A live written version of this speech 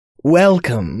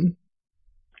Welcome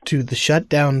to the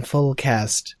Shutdown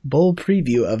Fullcast bowl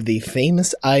preview of the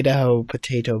famous Idaho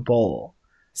Potato Bowl.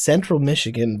 Central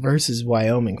Michigan versus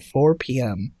Wyoming, 4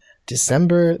 p.m.,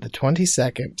 December the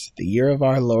 22nd, the year of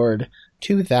our Lord,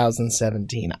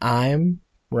 2017. I'm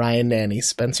Ryan Nanny.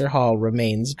 Spencer Hall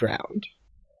remains drowned.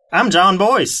 I'm John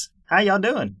Boyce. How y'all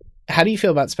doing? How do you feel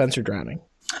about Spencer drowning?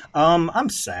 I'm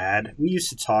sad. We used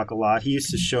to talk a lot. He used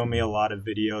to show me a lot of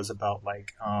videos about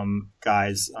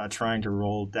guys trying to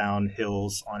roll down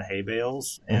hills on hay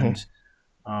bales, and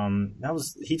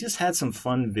he just had some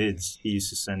fun vids he used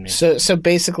to send me. So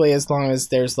basically, as long as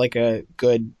there's like a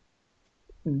good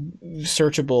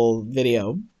searchable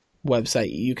video website,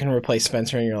 you can replace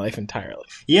Spencer in your life entirely.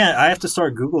 Yeah, I have to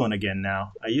start Googling again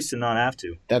now. I used to not have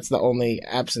to. That's the only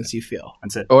absence you feel.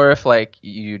 That's it. Or if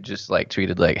you just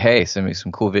tweeted hey, send me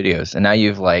some cool videos, and now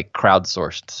you've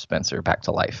crowdsourced Spencer back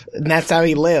to life. And that's how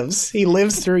he lives. He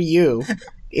lives through you.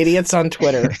 Idiots on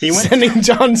Twitter sending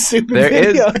John super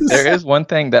videos. There is one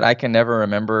thing that I can never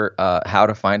remember how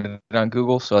to find it on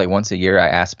Google. So once a year I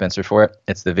ask Spencer for it.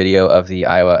 It's the video of the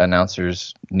Iowa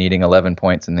announcers needing 11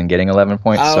 points and then getting 11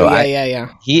 points. Oh, so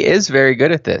yeah. He is very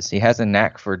good at this. He has a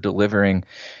knack for delivering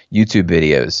YouTube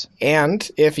videos. And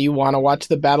if you want to watch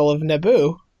the Battle of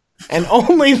Naboo, and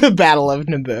only the Battle of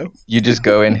Naboo, you just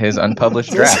go in his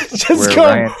unpublished drafts. just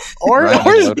go, Ryan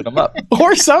loaded them up.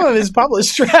 Or some of his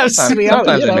published drafts.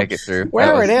 Sometimes they make it through.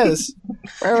 Wherever it is.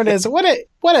 What a,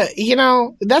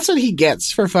 that's what he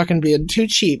gets for fucking being too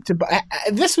cheap to buy.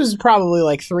 This was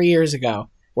probably 3 years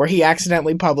ago, where he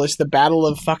accidentally published the Battle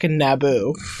of fucking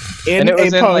Naboo and it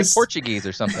was in Portuguese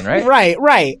or something, right?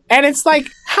 Right. And it's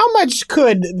how much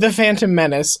could The Phantom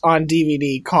Menace on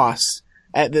DVD cost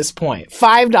at this point?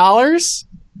 $5?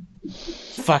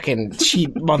 Fucking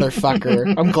cheap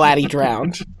motherfucker. I'm glad he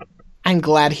drowned.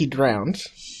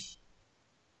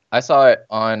 I saw it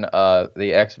on the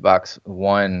Xbox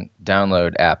One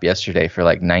download app yesterday for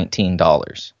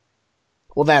 $19.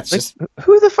 Well, that's just...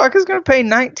 Who the fuck is going to pay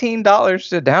 $19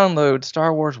 to download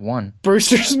Star Wars 1?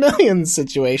 Brewster's Millions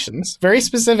situations. Very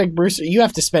specific, Brewster. You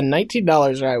have to spend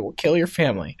 $19 or I will kill your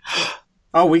family.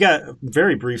 Oh, we got a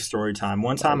very brief story time.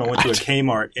 One time I went to a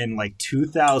Kmart in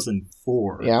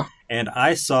 2004. Yeah. And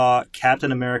I saw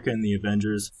Captain America and the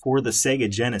Avengers for the Sega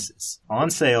Genesis on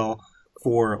sale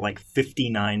for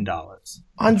 $59.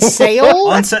 On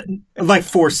sale?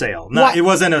 For sale. It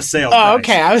wasn't a sale price. Oh,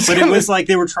 okay. It was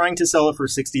they were trying to sell it for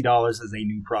 $60 as a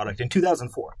new product in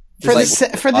 2004. For the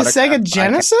Sega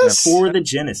Genesis? For the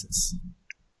Genesis.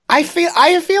 I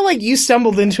feel like you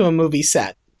stumbled into a movie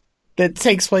set that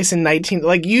takes place in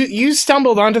you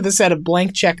stumbled onto the set of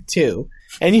Blank Check 2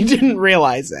 and you didn't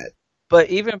realize it. But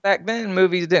even back then,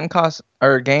 games didn't cost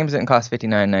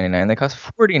 $59.99. They cost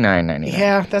 $49.99.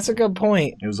 Yeah, that's a good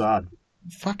point. It was odd.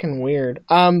 Fucking weird.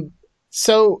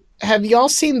 So have y'all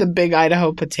seen the big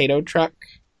Idaho potato truck?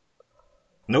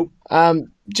 Nope.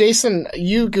 Jason,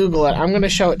 you Google it. I'm going to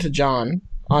show it to John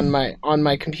on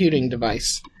my computing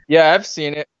device. Yeah, I've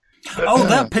seen it. Oh,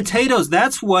 that potatoes,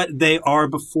 that's what they are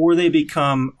before they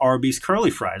become Arby's curly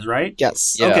fries, right?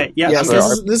 Yes. Yeah. Okay, yeah. Yes,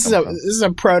 this is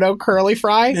a proto curly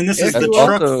fry. And this is the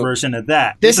truck version of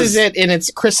that. This is it in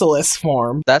its chrysalis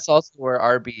form. That's also where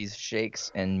Arby's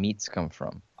shakes and meats come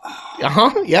from. Yep.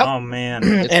 Oh, man.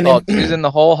 It's called using the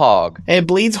whole hog. It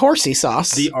bleeds horsey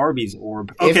sauce. The Arby's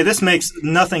orb. Okay,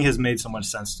 nothing has made so much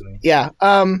sense to me. Yeah.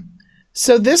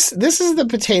 So this is the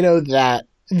potato that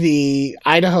the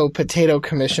Idaho Potato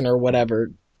Commission or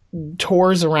whatever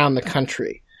tours around the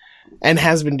country and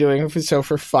has been doing so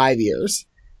for 5 years.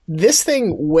 This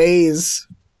thing weighs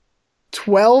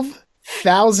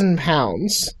 12,000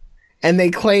 pounds and they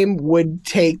claim would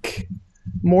take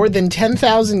more than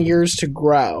 10,000 years to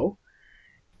grow.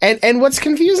 And what's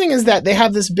confusing is that they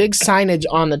have this big signage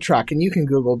on the truck, and you can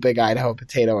Google Big Idaho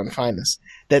Potato and find this,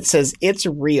 that says it's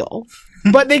real.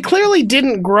 But they clearly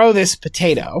didn't grow this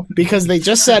potato because they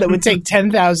just said it would take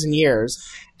 10,000 years.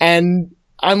 And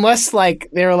unless they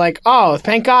were oh,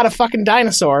 thank God a fucking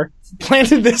dinosaur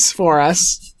planted this for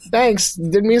us. Thanks.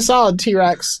 Did me a solid,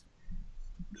 T-Rex.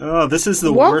 Oh, this is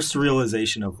the worst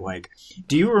realization of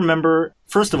do you remember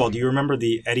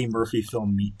the Eddie Murphy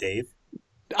film Meet Dave?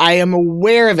 I am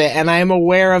aware of it, and I am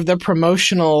aware of the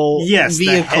promotional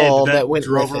vehicle that went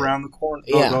drove with around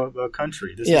the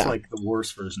country. This is the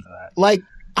worst version of that.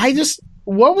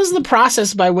 What was the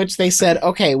process by which they said,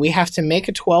 okay, we have to make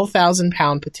a 12,000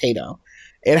 pound potato.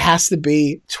 It has to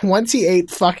be 28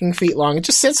 fucking feet long. It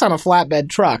just sits on a flatbed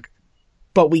truck,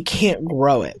 but we can't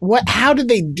grow it. How did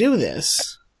they do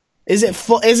this? Is it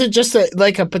full? Is it just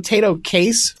a potato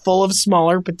case full of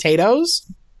smaller potatoes?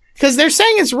 Because they're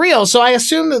saying it's real, so I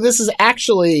assume that this is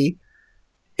actually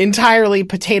entirely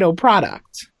potato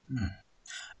product.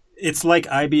 It's like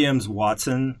IBM's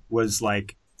Watson was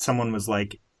like, someone was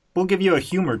like, we'll give you a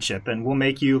humor chip and we'll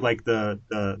make you like the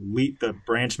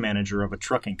branch manager of a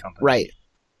trucking company. Right.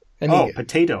 And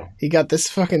potato. He got this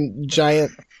fucking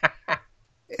giant...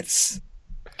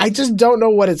 I just don't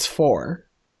know what it's for,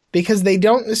 because they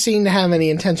don't seem to have any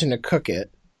intention to cook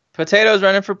it. Potato's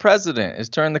running for president. It's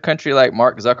turned the country like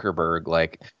Mark Zuckerberg,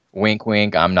 like, wink,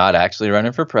 wink, I'm not actually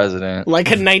running for president. Like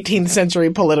a 19th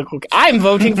century political... I'm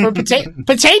voting for potato.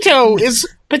 Potato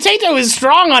is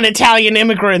strong on Italian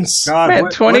immigrants. God, man,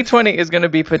 2020 is going to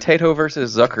be potato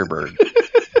versus Zuckerberg.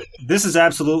 This is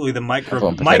absolutely the Mike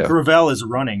Gravel is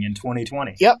running in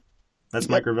 2020. Yep. That's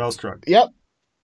Mike Gravel's truck. Yep.